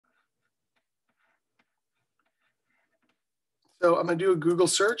So I'm going to do a Google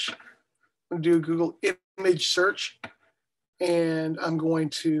search. I'm going to do a Google image search, and I'm going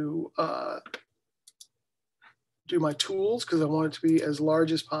to do my tools because I want it to be as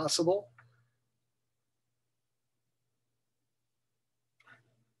large as possible.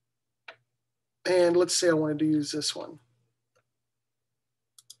 And let's say I wanted to use this one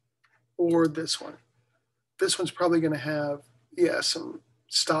or this one. This one's probably going to have, yeah, some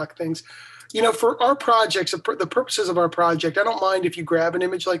stock things. You know, for our projects, the purposes of our project, I don't mind if you grab an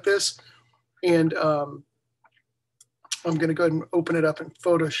image like this, and I'm going to go ahead and open it up in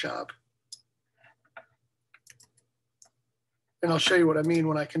Photoshop. And I'll show you what I mean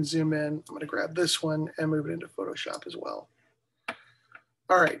when I can zoom in. I'm going to grab this one and move it into Photoshop as well.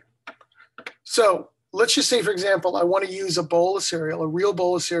 All right. So let's just say, for example, I want to use a bowl of cereal, a real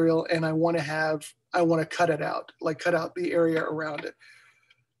bowl of cereal, and I want to cut it out, like cut out the area around it.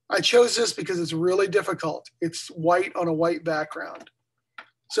 I chose this because it's really difficult. It's white on a white background.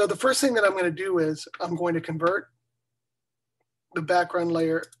 So the first thing that I'm going to do is I'm going to convert the background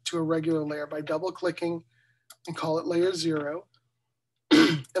layer to a regular layer by double clicking and call it layer 0.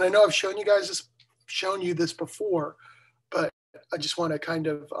 And I know I've shown you this before, but I just want to kind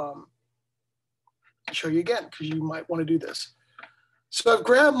of show you again because you might want to do this. So I've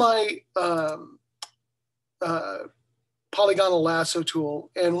grabbed my polygonal lasso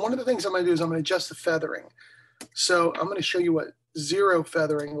tool, and one of the things I'm going to do is I'm going to adjust the feathering. So I'm going to show you what 0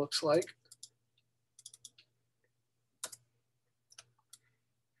 feathering looks like.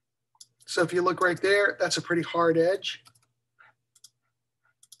 So if you look right there, that's a pretty hard edge.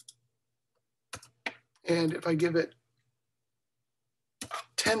 And if I give it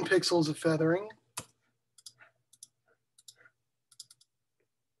 10 pixels of feathering,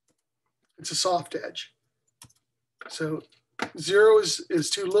 it's a soft edge. So 0 is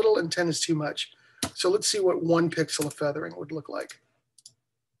too little and 10 is too much. So let's see what 1 pixel of feathering would look like.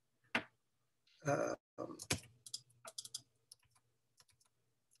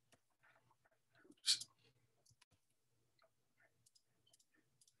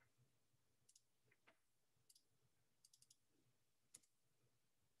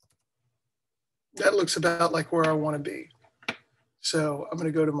 That looks about like where I want to be. So I'm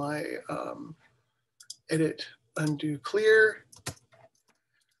going to go to my edit, undo, clear.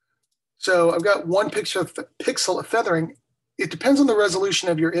 So I've got 1 pixel of feathering. It depends on the resolution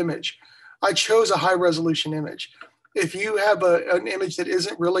of your image. I chose a high resolution image. If you have an image that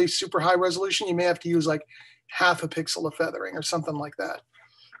isn't really super high resolution, you may have to use like half a pixel of feathering or something like that.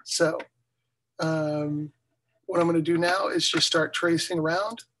 So what I'm going to do now is just start tracing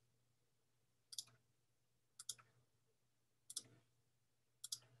around.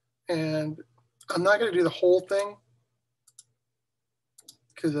 And I'm not going to do the whole thing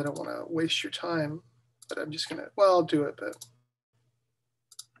because I don't want to waste your time, but I'm just going to, well, I'll do it, but.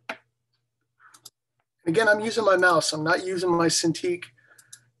 Again, I'm using my mouse. I'm not using my Cintiq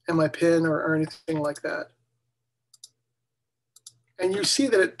and my pen or anything like that. And you see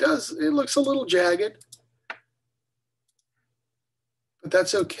that it looks a little jagged, but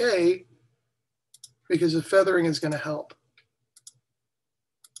that's okay because the feathering is going to help.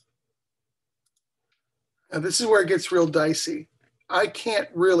 Now this is where it gets real dicey. I can't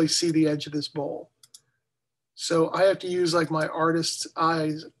really see the edge of this bowl. So I have to use like my artist's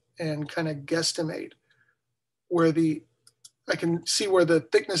eyes and kind of guesstimate where I can see where the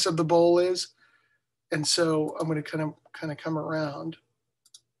thickness of the bowl is. And so I'm going to kind of come around.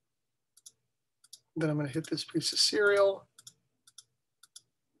 Then I'm going to hit this piece of cereal.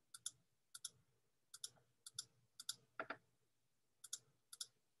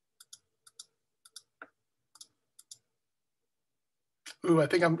 Ooh, I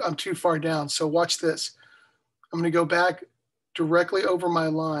think I'm too far down. So watch this. I'm going to go back directly over my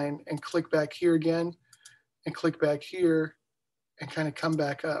line and click back here again and click back here and kind of come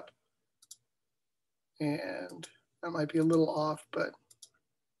back up. And that might be a little off, but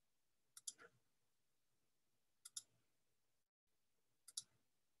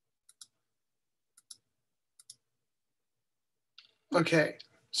okay.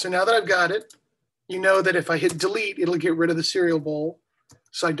 So now that I've got it, you know that if I hit delete, it'll get rid of the cereal bowl.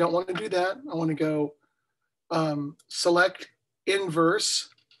 So I don't want to do that. I want to go select inverse.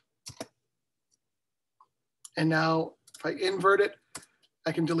 And now if I invert it,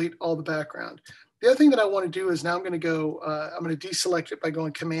 I can delete all the background. The other thing that I want to do is now I'm going to go, I'm going to deselect it by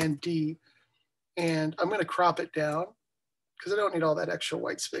going Command D, and I'm going to crop it down because I don't need all that extra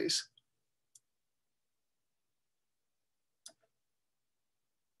white space.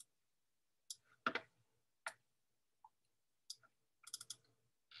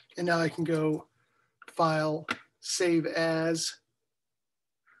 And now I can go File, save as,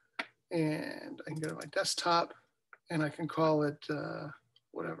 and I can go to my desktop and I can call it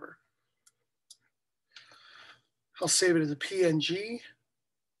whatever. I'll save it as a PNG.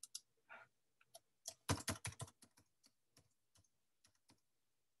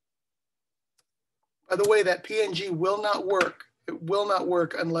 By the way, that PNG will not work. It will not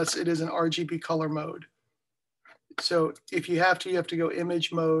work unless it is an RGB color mode. So if you have to go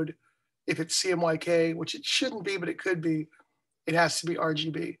image mode. If it's CMYK, which it shouldn't be, but it could be, it has to be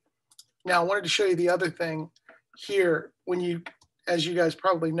RGB. Now, I wanted to show you the other thing here. When you, as you guys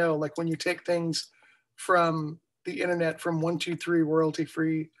probably know, like when you take things from the internet from 123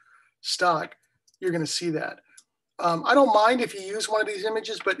 royalty-free stock, you're going to see that. I don't mind if you use one of these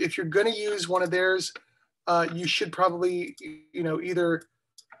images, but if you're going to use one of theirs, you should probably, either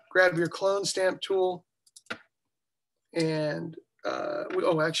grab your clone stamp tool and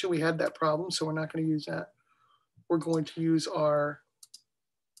actually we had that problem, so we're not going to use that. We're going to use our,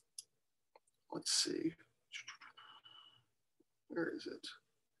 let's see, where is it?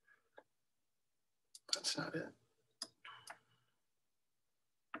 That's not it.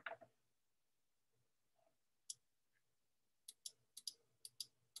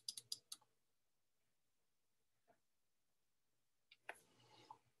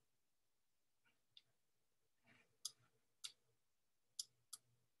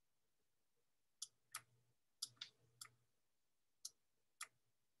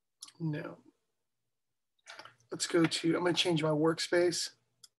 No. Let's go to, I'm going to change my workspace.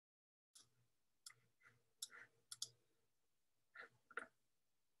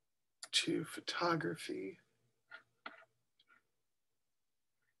 To photography.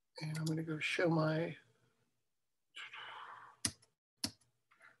 And I'm going to go show my,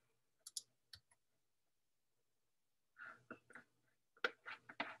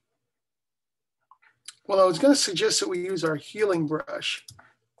 well, I was going to suggest that we use our healing brush.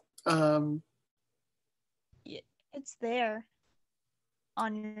 It's there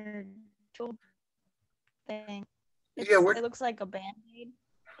on your tool thing. It looks like a Band-Aid.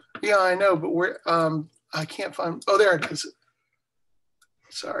 Yeah, I know, but I can't find, oh, there it is.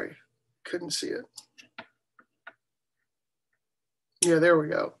 Sorry, couldn't see it. Yeah, there we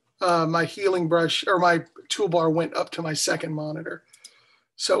go. My healing brush, or my toolbar went up to my second monitor.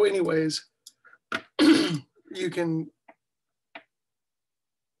 So anyways, you can,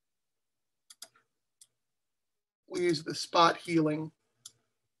 we use the spot healing.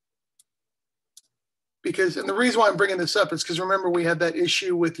 Because, and the reason why I'm bringing this up is because remember we had that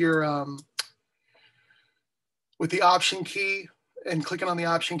issue with your, with the option key and clicking on the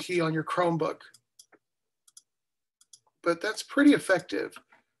option key on your Chromebook. But that's pretty effective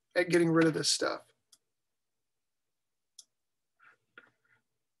at getting rid of this stuff.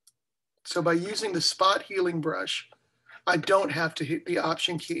 So by using the spot healing brush, I don't have to hit the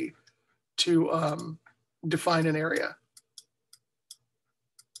option key to define an area.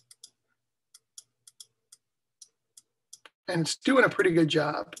 And it's doing a pretty good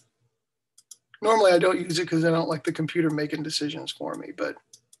job. Normally I don't use it because I don't like the computer making decisions for me, but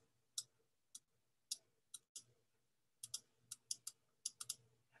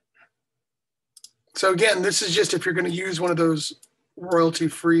so again, this is just if you're going to use one of those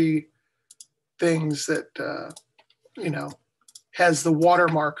royalty-free things that, has the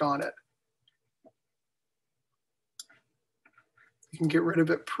watermark on it. You can get rid of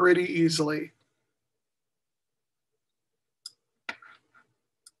it pretty easily.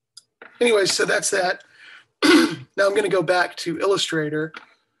 Anyway, so that's that. Now I'm going to go back to Illustrator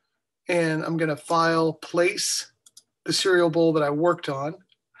and I'm going to file, place the cereal bowl that I worked on.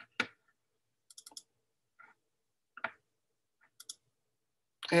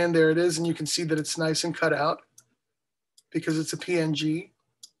 And there it is. And you can see that it's nice and cut out because it's a PNG.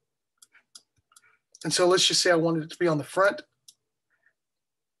 And so let's just say I wanted it to be on the front.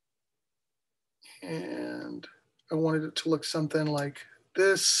 And I wanted it to look something like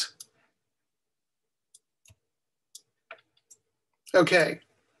this. Okay,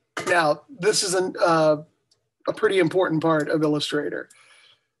 now this is a pretty important part of Illustrator.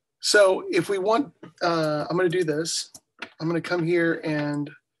 So if we want, I'm going to do this. I'm going to come here and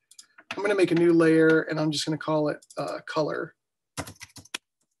I'm going to make a new layer and I'm just going to call it color. And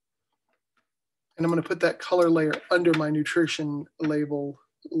I'm going to put that color layer under my nutrition label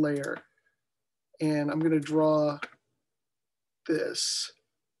layer. And I'm going to draw this.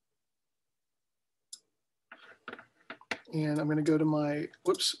 And I'm going to go to my,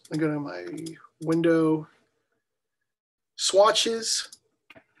 I go to my window swatches.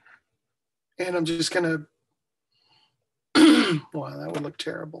 And I'm just going to, wow, that would look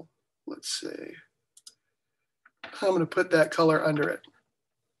terrible. Let's see. I'm going to put that color under it.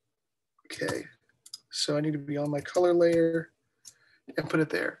 Okay, so I need to be on my color layer and put it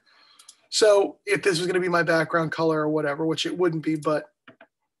there. So if this was going to be my background color or whatever, which it wouldn't be, but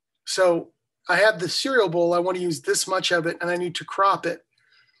so I have the cereal bowl. I want to use this much of it and I need to crop it.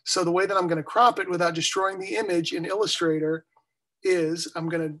 So the way that I'm going to crop it without destroying the image in Illustrator is I'm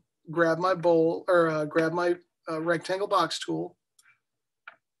going to grab my bowl or grab my rectangle box tool.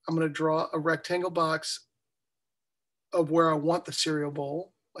 I'm going to draw a rectangle box of where I want the cereal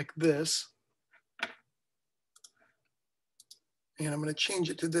bowl, like this. And I'm going to change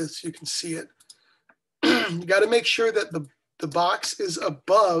it to this so you can see it. You got to make sure that the box is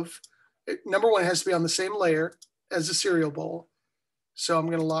above. Number one, it has to be on the same layer as the cereal bowl. So I'm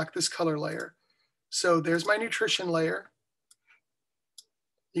going to lock this color layer. So there's my nutrition layer.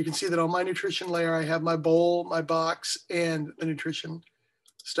 You can see that on my nutrition layer, I have my bowl, my box, and the nutrition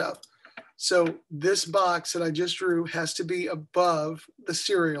stuff. So this box that I just drew has to be above the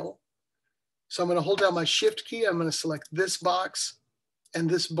cereal. So I'm going to hold down my shift key. I'm going to select this box and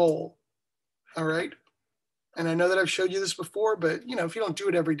this bowl. All right. And I know that I've showed you this before, but you know, if you don't do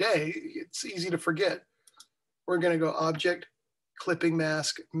it every day, it's easy to forget. We're going to go Object, Clipping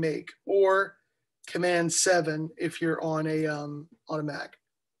Mask, Make, or Command 7 if you're on a Mac.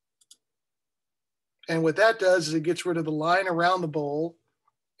 And what that does is it gets rid of the line around the bowl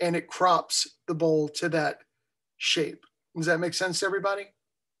and it crops the bowl to that shape. Does that make sense to everybody?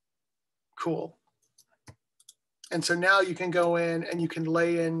 Cool. And so now you can go in and you can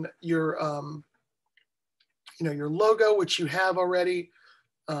lay in your, you know, your logo, which you have already.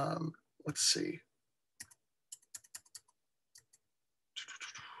 Let's see.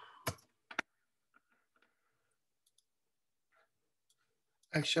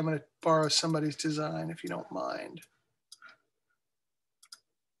 Actually, I'm going to borrow somebody's design if you don't mind.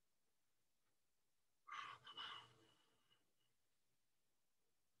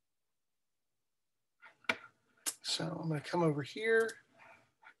 So I'm going to come over here.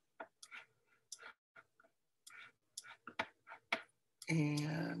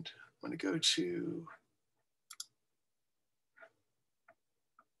 And I'm going to go to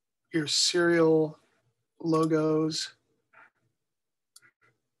your cereal logos.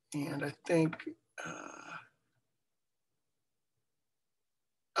 And I think,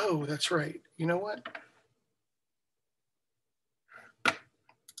 oh, that's right. You know what?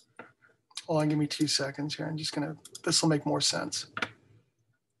 Hold on, give me 2 seconds here. I'm just going to, this will make more sense.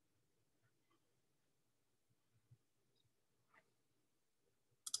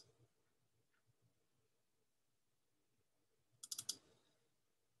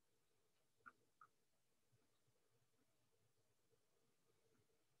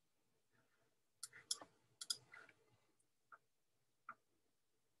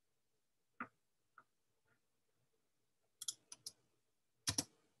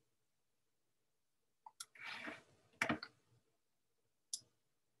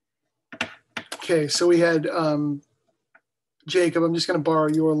 Okay, so we had Jacob. I'm just going to borrow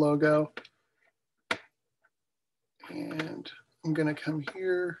your logo. And I'm going to come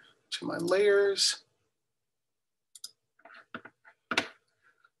here to my layers.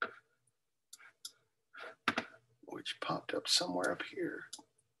 Which popped up somewhere up here.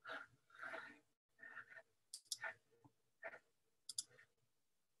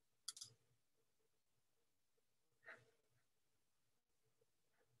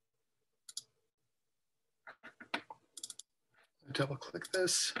 Double click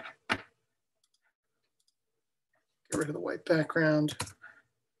this. Get rid of the white background.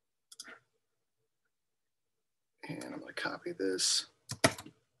 And I'm going to copy this. Come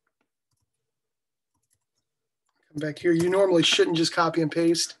back here. You normally shouldn't just copy and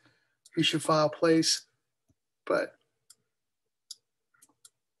paste. You should file place. But,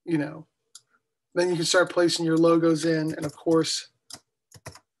 you know, then you can start placing your logos in. And of course,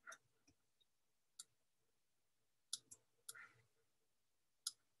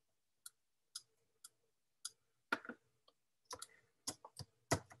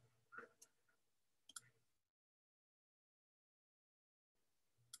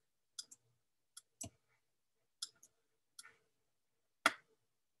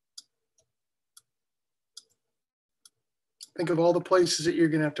 think of all the places that you're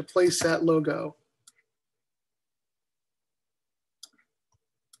going to have to place that logo.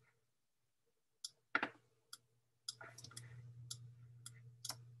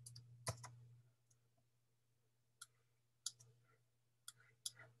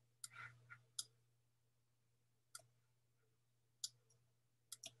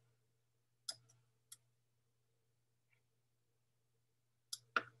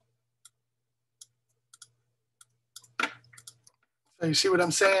 So you see what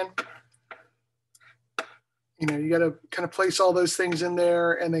I'm saying? You know, you got to kind of place all those things in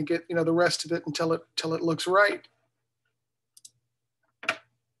there and then get, you know, the rest of it until it looks right.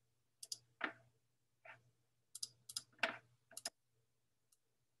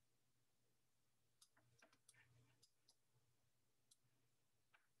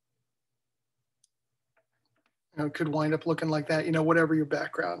 You know, it could wind up looking like that, you know, whatever your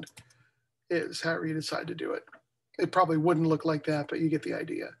background is, however you decide to do it. It probably wouldn't look like that, but you get the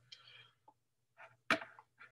idea.